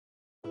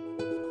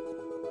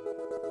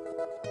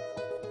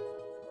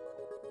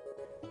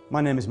My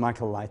name is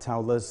Michael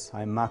Lightowlers.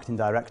 I'm Marketing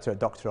Director at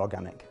Dr.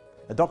 Organic.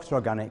 At Dr.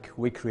 Organic,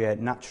 we create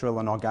natural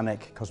and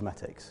organic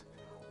cosmetics.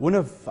 One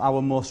of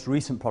our most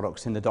recent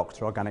products in the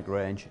Dr. Organic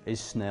range is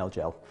snail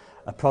gel,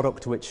 a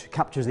product which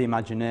captures the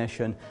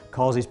imagination,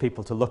 causes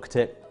people to look at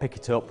it, pick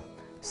it up.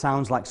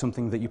 Sounds like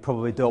something that you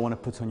probably don't want to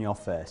put on your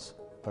face,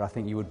 but I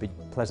think you would be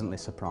pleasantly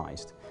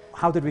surprised.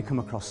 How did we come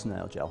across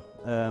snail gel?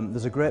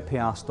 There's a great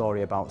PR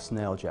story about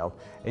snail gel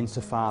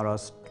insofar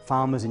as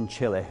farmers in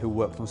Chile who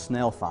worked on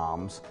snail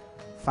farms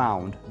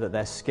found that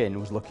their skin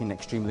was looking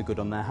extremely good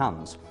on their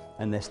hands,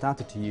 and they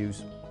started to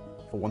use,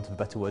 for want of a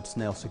better word,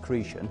 snail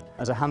secretion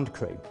as a hand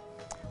cream.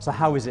 So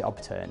how is it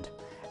obtained?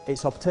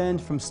 It's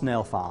obtained from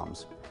snail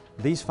farms.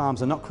 These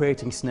farms are not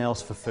creating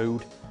snails for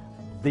food.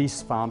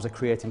 These farms are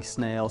creating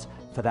snails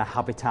for their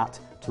habitat,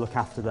 to look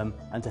after them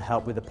and to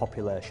help with the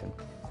population.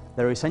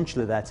 They're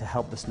essentially there to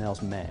help the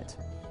snails mate.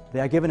 They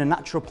are given a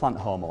natural plant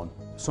hormone.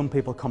 Some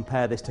people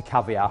compare this to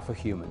caviar for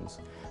humans.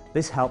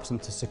 This helps them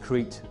to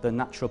secrete the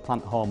natural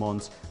plant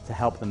hormones to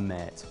help them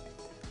mate.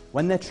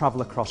 When they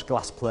travel across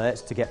glass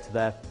plates to get to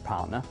their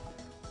partner,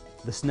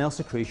 the snail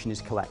secretion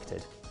is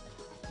collected.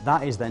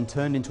 That is then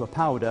turned into a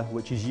powder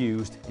which is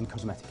used in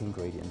cosmetic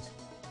ingredients.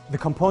 The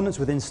components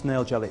within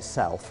snail gel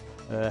itself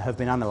have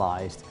been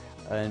analysed,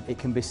 and it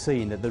can be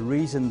seen that the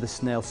reason the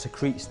snail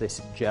secretes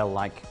this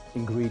gel-like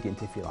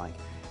ingredient, if you like,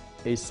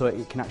 is so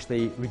it can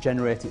actually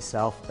regenerate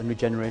itself and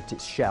regenerate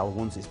its shell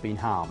once it's been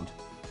harmed.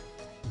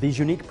 These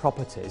unique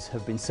properties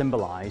have been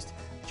symbolised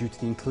due to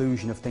the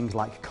inclusion of things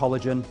like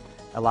collagen,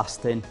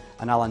 elastin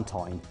and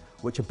allantoin,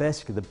 which are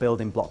basically the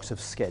building blocks of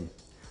skin.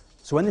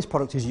 So when this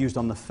product is used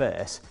on the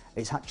face,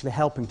 it's actually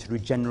helping to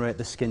regenerate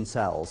the skin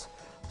cells.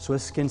 So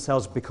as skin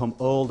cells become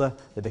older,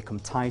 they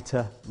become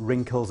tighter,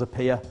 wrinkles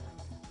appear.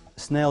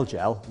 Snail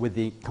gel, with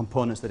the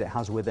components that it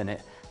has within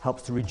it,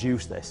 helps to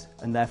reduce this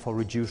and therefore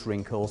reduce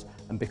wrinkles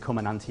and become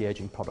an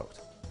anti-aging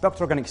product.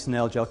 Dr. Organic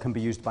snail gel can be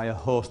used by a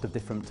host of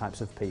different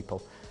types of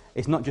people.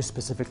 It's not just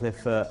specifically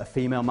for a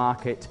female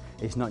market,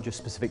 it's not just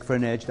specific for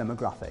an age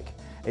demographic,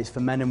 it's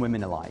for men and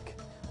women alike.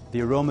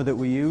 The aroma that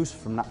we use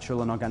from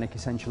natural and organic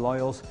essential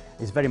oils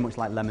is very much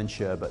like lemon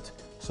sherbet,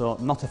 so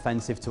not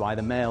offensive to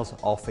either males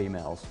or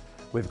females.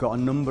 We've got a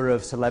number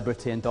of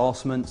celebrity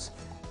endorsements,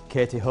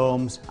 Katie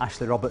Holmes,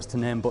 Ashley Roberts to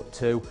name but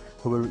two,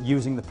 who are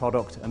using the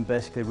product and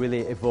basically really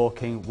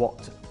evoking what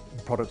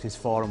the product is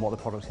for and what the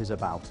product is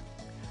about.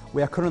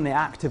 We are currently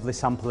actively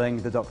sampling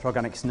the Dr.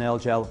 Organic snail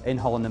gel in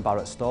Holland &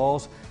 Barrett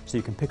stores, so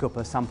you can pick up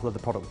a sample of the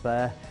product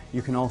there.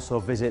 You can also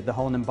visit the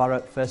Holland &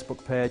 Barrett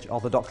Facebook page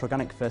or the Dr.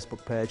 Organic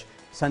Facebook page,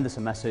 send us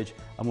a message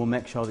and we'll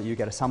make sure that you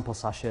get a sample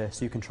sachet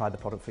so you can try the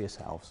product for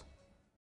yourselves.